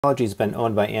Comixology's been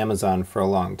owned by Amazon for a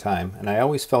long time, and I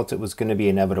always felt it was going to be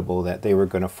inevitable that they were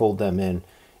going to fold them in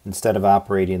instead of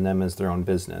operating them as their own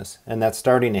business. And that's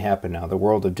starting to happen now. The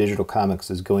world of digital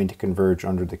comics is going to converge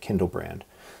under the Kindle brand.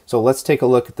 So let's take a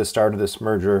look at the start of this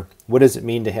merger. What does it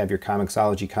mean to have your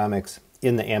Comixology comics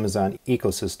in the Amazon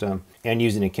ecosystem and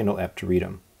using a Kindle app to read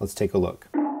them? Let's take a look.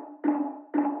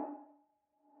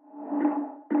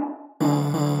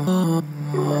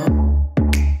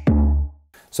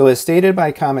 So as stated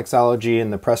by Comixology in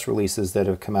the press releases that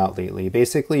have come out lately,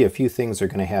 basically a few things are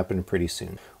going to happen pretty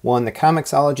soon. One, the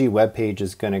Comixology webpage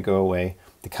is going to go away.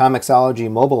 The Comixology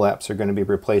mobile apps are going to be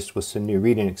replaced with some new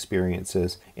reading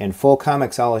experiences, and full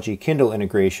Comixology Kindle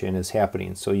integration is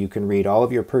happening. So you can read all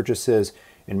of your purchases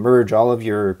and merge all of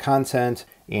your content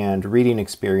and reading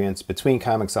experience between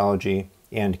Comixology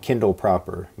and Kindle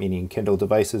proper, meaning Kindle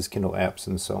devices, Kindle apps,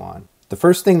 and so on. The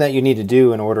first thing that you need to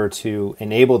do in order to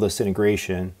enable this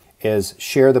integration is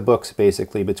share the books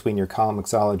basically between your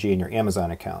Comixology and your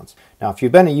Amazon accounts. Now, if you've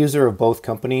been a user of both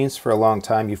companies for a long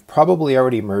time, you've probably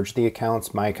already merged the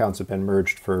accounts. My accounts have been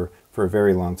merged for a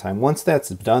very long time. Once that's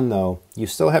done though, you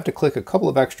still have to click a couple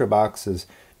of extra boxes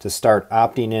to start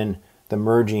opting in the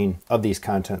merging of these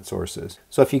content sources.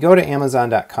 So if you go to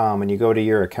Amazon.com and you go to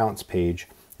your accounts page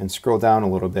and scroll down a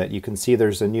little bit, you can see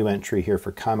there's a new entry here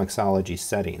for Comixology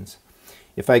Settings.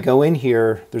 If I go in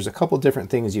here, there's a couple different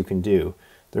things you can do.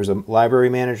 There's a library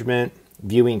management,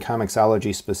 viewing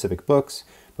Comixology specific books,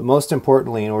 but most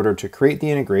importantly, in order to create the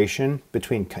integration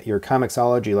between your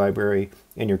Comixology library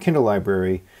and your Kindle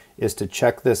library, is to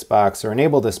check this box or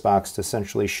enable this box to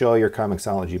essentially show your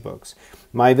Comixology books.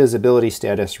 My visibility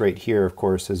status right here, of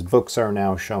course, is books are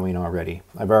now showing already.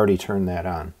 I've already turned that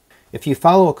on. If you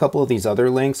follow a couple of these other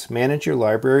links, manage your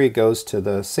library goes to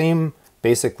the same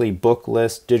basically book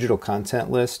list, digital content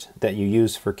list that you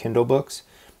use for Kindle books.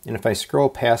 And if I scroll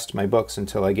past my books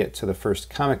until I get to the first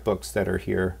comic books that are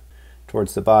here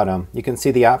towards the bottom, you can see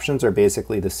the options are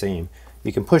basically the same.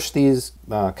 You can push these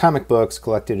comic books,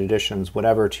 collected editions,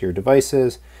 whatever, to your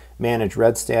devices, manage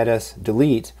read status,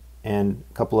 delete, and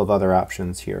a couple of other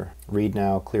options here. Read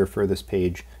now, clear furthest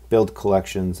page, build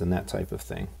collections, and that type of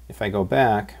thing. If I go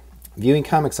back, viewing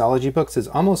Comixology books is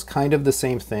almost kind of the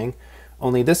same thing,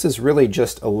 only this is really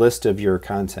just a list of your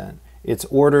content. It's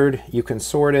ordered, you can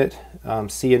sort it,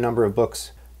 see a number of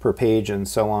books per page and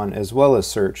so on, as well as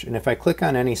search. And if I click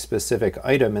on any specific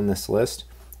item in this list,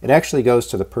 it actually goes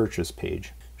to the purchase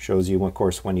page. Shows you, of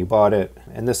course, when you bought it.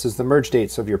 And this is the merge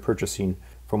dates of your purchasing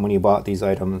from when you bought these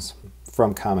items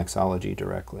from Comixology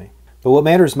directly. But what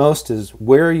matters most is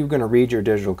where are you going to read your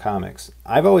digital comics?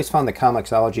 I've always found the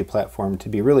Comixology platform to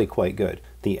be really quite good.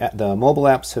 The mobile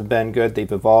apps have been good.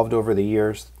 They've evolved over the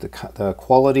years. The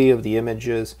quality of the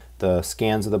images, the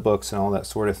scans of the books and all that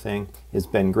sort of thing has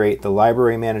been great. The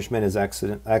library management is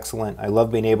excellent. I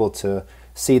love being able to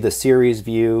see the series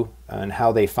view and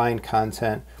how they find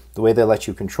content, the way they let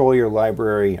you control your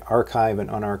library, archive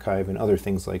and unarchive and other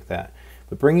things like that.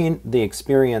 But bringing the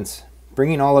experience,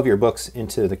 bringing all of your books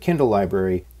into the Kindle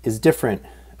library is different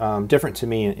to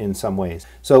me in some ways.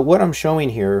 So what I'm showing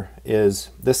here is,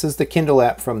 this is the Kindle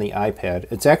app from the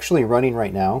iPad. It's actually running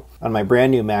right now on my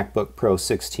brand new MacBook Pro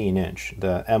 16-inch,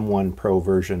 the M1 Pro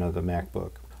version of the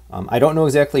MacBook. I don't know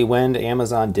exactly when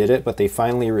Amazon did it, but they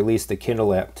finally released the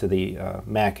Kindle app to the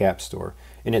Mac App Store.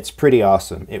 And it's pretty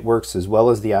awesome. It works as well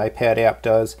as the iPad app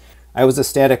does. I was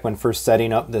ecstatic when first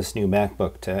setting up this new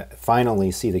MacBook to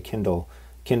finally see the Kindle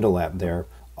app there.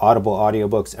 Audible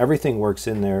audiobooks, everything works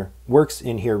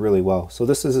in here really well. So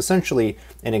this is essentially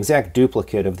an exact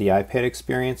duplicate of the iPad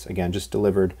experience, again, just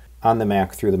delivered on the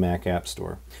Mac through the Mac App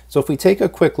Store. So if we take a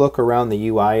quick look around the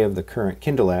UI of the current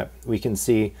Kindle app, we can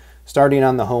see, starting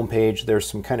on the home page, there's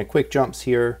some kind of quick jumps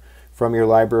here from your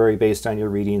library based on your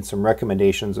reading, some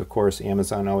recommendations. Of course,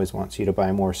 Amazon always wants you to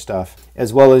buy more stuff,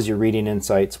 as well as your reading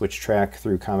insights, which track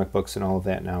through comic books and all of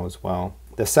that now as well.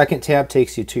 The second tab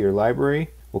takes you to your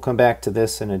library. We'll come back to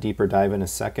this in a deeper dive in a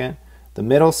second. The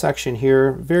middle section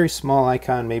here, very small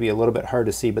icon, maybe a little bit hard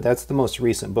to see, but that's the most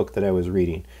recent book that I was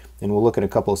reading. And we'll look at a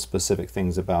couple of specific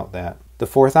things about that. The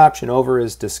fourth option over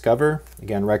is Discover.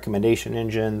 Again, recommendation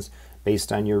engines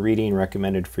based on your reading,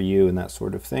 recommended for you and that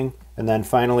sort of thing. And then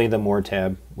finally the More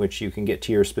tab, which you can get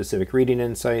to your specific reading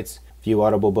insights, view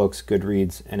Audible books,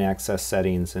 Goodreads, and access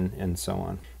settings and so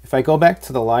on. If I go back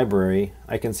to the library,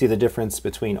 I can see the difference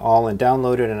between all and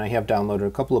downloaded, and I have downloaded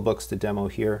a couple of books to demo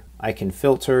here. I can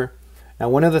filter. Now,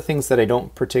 one of the things that I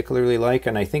don't particularly like,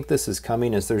 and I think this is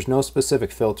coming, is there's no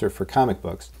specific filter for comic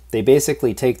books. They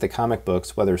basically take the comic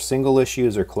books, whether single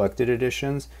issues or collected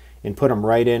editions, and put them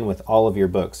right in with all of your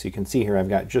books. You can see here I've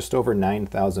got just over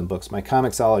 9,000 books. My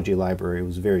Comixology library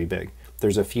was very big.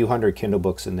 There's a few hundred Kindle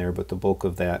books in there, but the bulk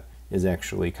of that is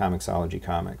actually Comixology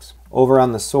Comics. Over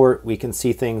on the sort, we can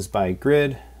see things by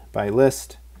grid, by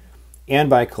list, and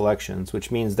by collections, which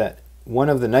means that one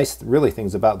of the nice really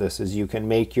things about this is you can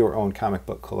make your own comic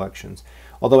book collections.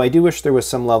 Although I do wish there was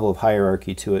some level of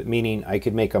hierarchy to it, meaning I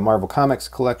could make a Marvel Comics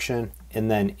collection, and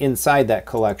then inside that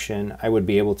collection I would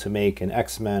be able to make an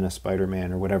X-Men, a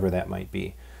Spider-Man, or whatever that might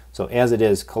be. So as it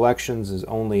is, collections is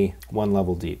only one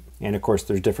level deep. And of course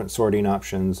there's different sorting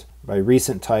options by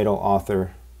recent title,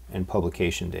 author, and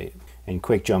publication date. And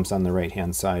quick jumps on the right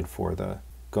hand side for the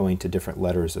going to different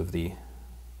letters of the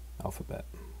alphabet.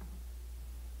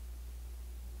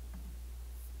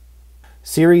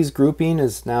 Series grouping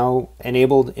is now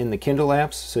enabled in the Kindle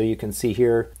apps, so you can see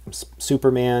here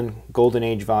Superman, Golden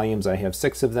Age volumes. I have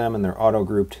 6 of them and they're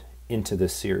auto-grouped into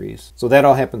this series. So that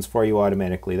all happens for you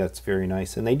automatically. That's very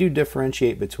nice. And they do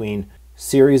differentiate between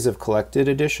series of collected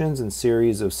editions and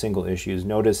series of single issues.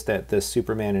 Notice that this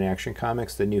Superman in Action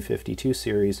Comics, the New 52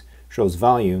 series, shows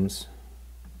volumes,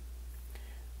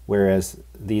 whereas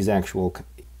these actual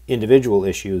individual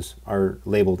issues are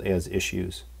labeled as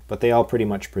issues. But they all pretty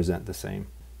much present the same.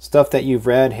 Stuff that you've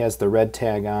read has the red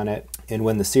tag on it, and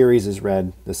when the series is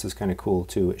read, this is kind of cool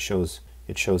too, it shows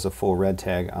a full red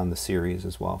tag on the series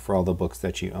as well for all the books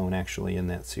that you own actually in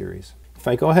that series. If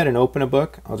I go ahead and open a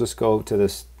book, I'll just go to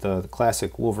the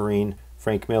classic Wolverine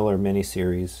Frank Miller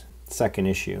miniseries, 2nd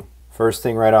issue. First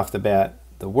thing right off the bat,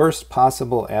 the worst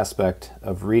possible aspect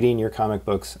of reading your comic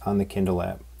books on the Kindle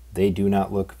app. They do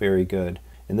not look very good.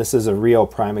 And this is a real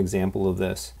prime example of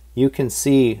this. You can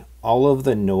see all of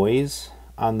the noise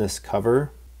on this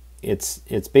cover. It's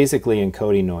basically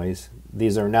encoding noise.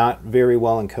 These are not very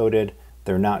well encoded.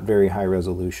 They're not very high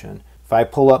resolution. If I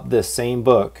pull up this same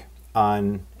book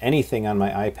on anything on my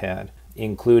iPad,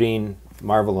 including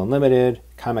Marvel Unlimited,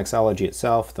 Comixology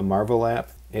itself, the Marvel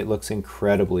app, it looks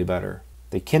incredibly better.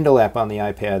 The Kindle app on the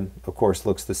iPad, of course,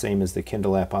 looks the same as the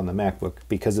Kindle app on the MacBook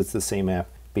because it's the same app,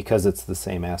 because it's the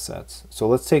same assets. So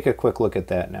let's take a quick look at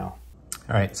that now.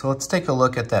 All right, so let's take a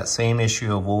look at that same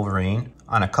issue of Wolverine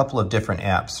on a couple of different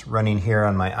apps running here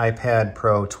on my iPad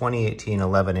Pro 2018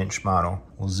 11-inch model.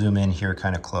 We'll zoom in here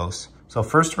kind of close. So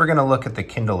first we're going to look at the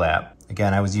Kindle app.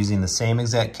 Again, I was using the same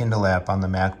exact Kindle app on the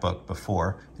MacBook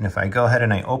before. And if I go ahead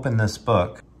and I open this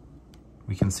book,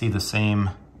 we can see the same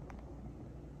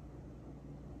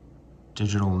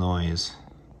digital noise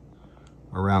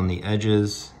around the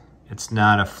edges. It's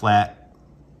not a flat,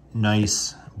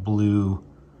 nice blue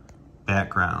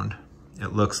background.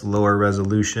 It looks lower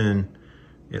resolution.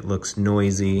 It looks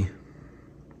noisy. You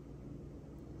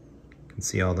can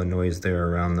see all the noise there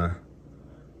around the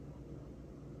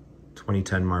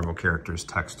 2010 Marvel characters,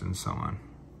 text, and so on.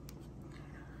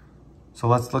 So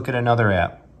let's look at another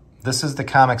app. This is the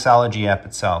Comixology app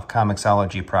itself,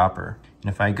 Comixology proper. And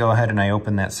if I go ahead and I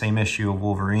open that same issue of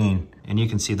Wolverine, and you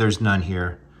can see there's none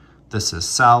here. This is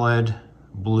solid,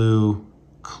 blue,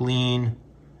 clean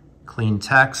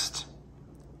text,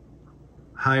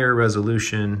 higher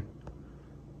resolution,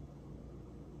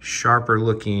 sharper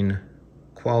looking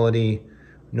quality,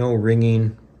 no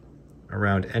ringing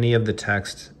around any of the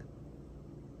text.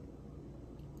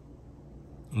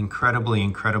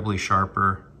 Incredibly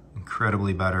sharper,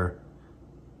 incredibly better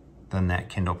than that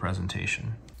Kindle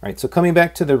presentation. All right, so coming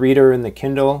back to the reader in the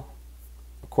Kindle,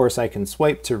 of course I can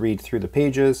swipe to read through the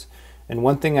pages. And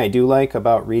one thing I do like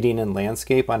about reading in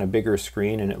landscape on a bigger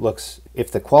screen, and it looks, if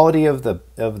the quality of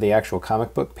the actual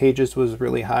comic book pages was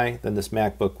really high, then this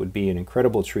MacBook would be an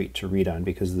incredible treat to read on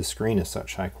because the screen is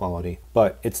such high quality.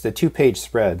 But it's the 2-page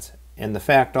spreads, and the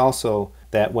fact also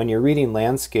that when you're reading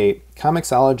landscape,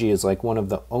 Comixology is like one of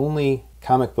the only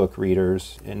comic book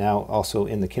readers, and now also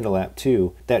in the Kindle app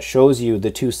too, that shows you the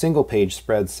 2 single-page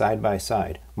spreads side by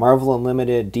side. Marvel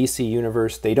Unlimited, DC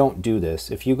Universe, they don't do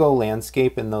this. If you go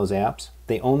landscape in those apps,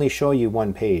 they only show you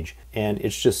 1 page, and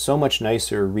it's just so much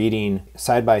nicer reading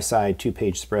side by side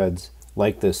 2-page spreads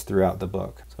like this throughout the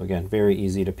book. So again, very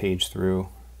easy to page through.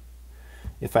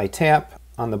 If I tap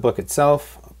on the book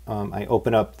itself, I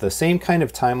open up the same kind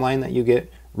of timeline that you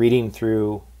get reading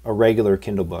through a regular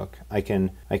Kindle book. I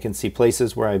can see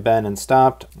places where I've been and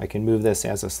stopped. I can move this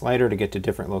as a slider to get to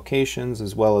different locations,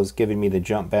 as well as giving me the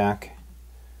jump back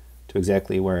to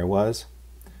exactly where I was.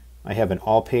 I have an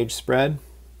all-page spread.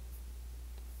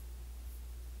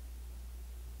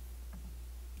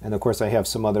 And of course I have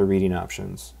some other reading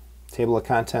options. Table of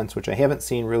contents, which I haven't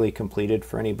seen really completed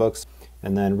for any books,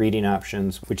 and then reading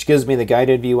options, which gives me the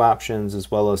guided view options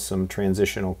as well as some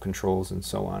transitional controls and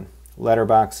so on.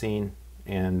 Letterboxing,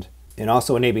 and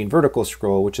also enabling vertical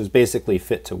scroll, which is basically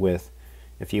fit to width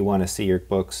if you want to see your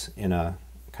books in a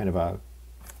kind of a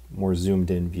more zoomed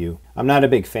in view. I'm not a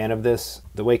big fan of this.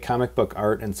 The way comic book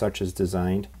art and such is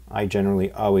designed, I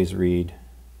generally always read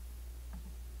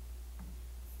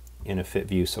in a fit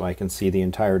view so I can see the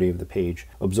entirety of the page,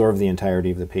 absorb the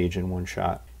entirety of the page in one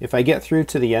shot. If I get through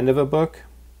to the end of a book,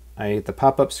 I get the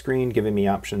pop-up screen giving me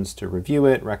options to review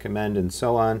it, recommend, and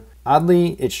so on.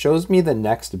 Oddly, it shows me the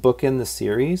next book in the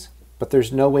series, but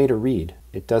there's no way to read.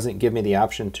 It doesn't give me the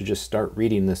option to just start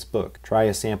reading this book. Try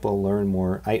a sample, learn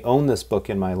more. I own this book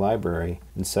in my library,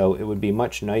 and so it would be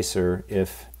much nicer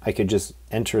if I could just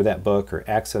enter that book or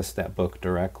access that book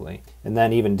directly. And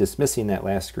then even dismissing that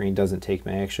last screen doesn't take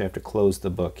me. I actually have to close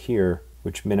the book here,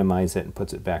 which minimizes it and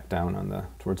puts it back down on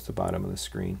towards the bottom of the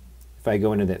screen. If I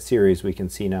go into that series, we can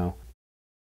see now.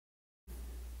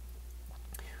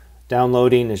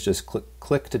 Downloading is just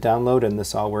click to download, and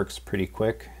this all works pretty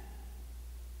quick.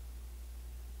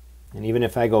 And even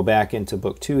if I go back into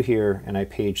book 2 here and I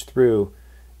page through,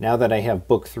 now that I have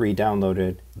book 3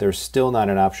 downloaded, there's still not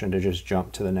an option to just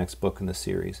jump to the next book in the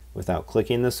series without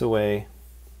clicking this away,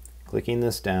 clicking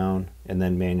this down, and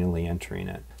then manually entering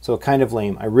it. So kind of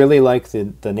lame. I really like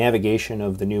the navigation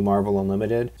of the new Marvel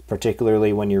Unlimited,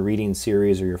 particularly when you're reading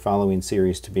series or you're following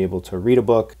series, to be able to read a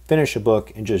book, finish a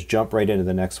book, and just jump right into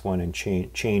the next one and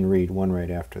chain read one right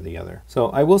after the other.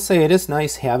 So I will say it is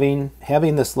nice having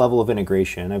this level of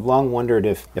integration. I've long wondered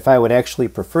if I would actually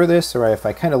prefer this, or if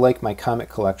I kind of like my comic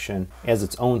collection as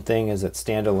its own thing, as its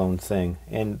standalone thing.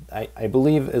 And I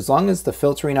believe as long as the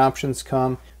filtering options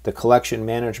come, the collection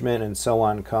management and so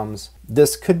on comes,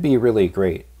 this could be really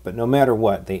great. But no matter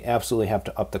what, they absolutely have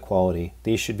to up the quality.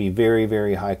 These should be very,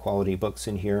 very high quality books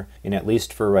in here, and at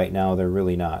least for right now, they're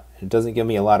really not. It doesn't give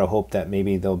me a lot of hope that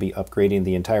maybe they'll be upgrading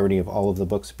the entirety of all of the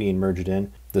books being merged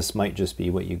in. This might just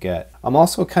be what you get. I'm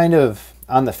also kind of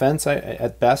on the fence,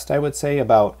 at best, I would say,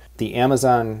 about the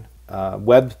Amazon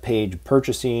web page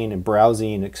purchasing and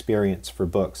browsing experience for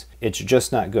books. It's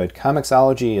just not good.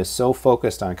 Comixology is so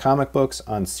focused on comic books,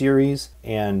 on series,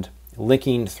 and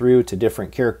linking through to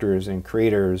different characters and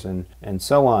creators and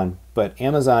so on. But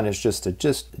Amazon is just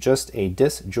a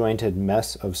disjointed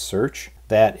mess of search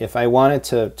that if I wanted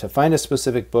to find a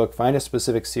specific book, find a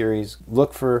specific series,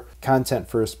 look for content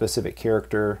for a specific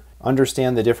character,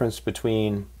 understand the difference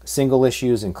between single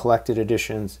issues and collected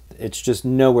editions, it's just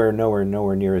nowhere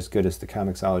near as good as the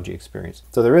Comixology experience.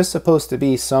 So there is supposed to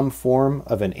be some form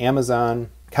of an Amazon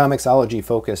Comixology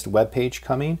focused web page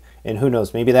coming, and who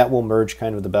knows, maybe that will merge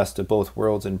kind of the best of both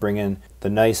worlds and bring in the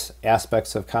nice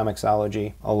aspects of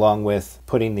Comixology along with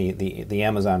putting the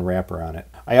Amazon wrapper on it.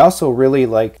 I also really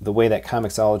like the way that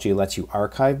Comixology lets you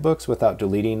archive books without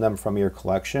deleting them from your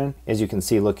collection. As you can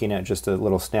see, looking at just a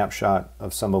little snapshot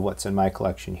of some of what's in my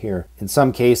collection here. In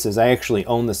some cases, I actually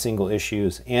own the single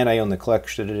issues and I own the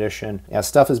collected edition. As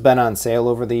stuff has been on sale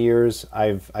over the years,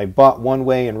 I've bought one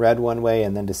way and read one way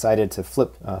and then decided to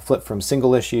flip from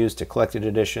single issues to collected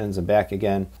editions and back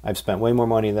again. I've spent way more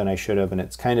money than I should have, and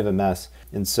it's kind of a mess.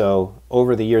 And so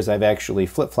over the years, I've actually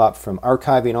flip-flopped from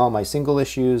archiving all my single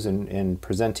issues and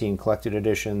presenting collected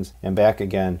editions and back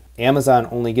again. Amazon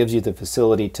only gives you the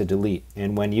facility to delete,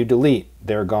 and when you delete,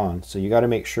 they're gone. So you got to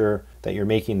make sure that you're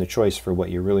making the choice for what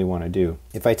you really want to do.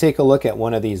 If I take a look at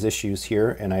one of these issues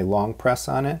here and I long press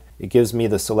on it, it gives me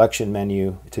the selection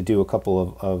menu to do a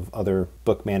couple of other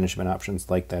book management options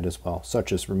like that as well,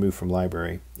 such as remove from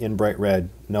library in bright red,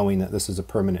 knowing that this is a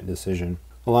permanent decision,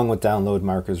 along with download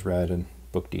mark as read and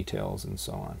book details and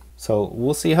so on. So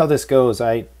we'll see how this goes.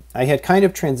 I had kind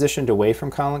of transitioned away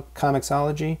from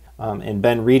Comixology and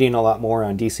been reading a lot more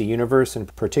on DC Universe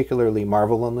and particularly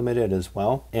Marvel Unlimited as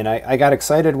well. And I got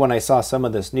excited when I saw some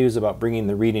of this news about bringing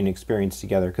the reading experience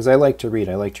together because I like to read.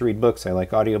 I like to read books. I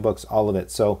like audiobooks, all of it.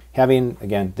 So having,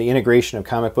 again, the integration of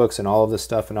comic books and all of this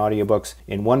stuff and audiobooks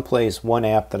in one place, one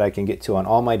app that I can get to on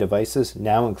all my devices,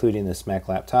 now including this Mac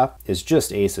laptop, is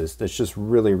just aces. That's just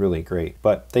really, really great.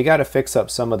 But they got to fix up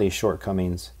some of these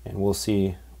shortcomings, and we'll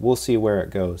see where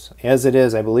it goes. As it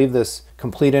is, I believe this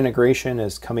complete integration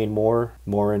is coming more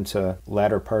into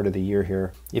latter part of the year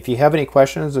here. If you have any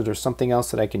questions or there's something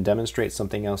else that I can demonstrate,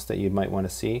 something else that you might want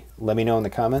to see, let me know in the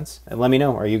comments. And let me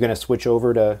know, are you going to switch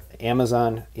over to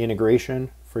Amazon integration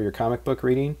for your comic book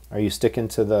reading? Are you sticking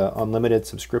to the unlimited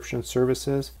subscription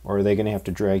services, or are they going to have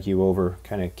to drag you over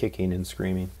kind of kicking and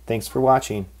screaming? Thanks for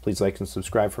watching. Please like and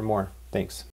subscribe for more.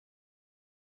 Thanks.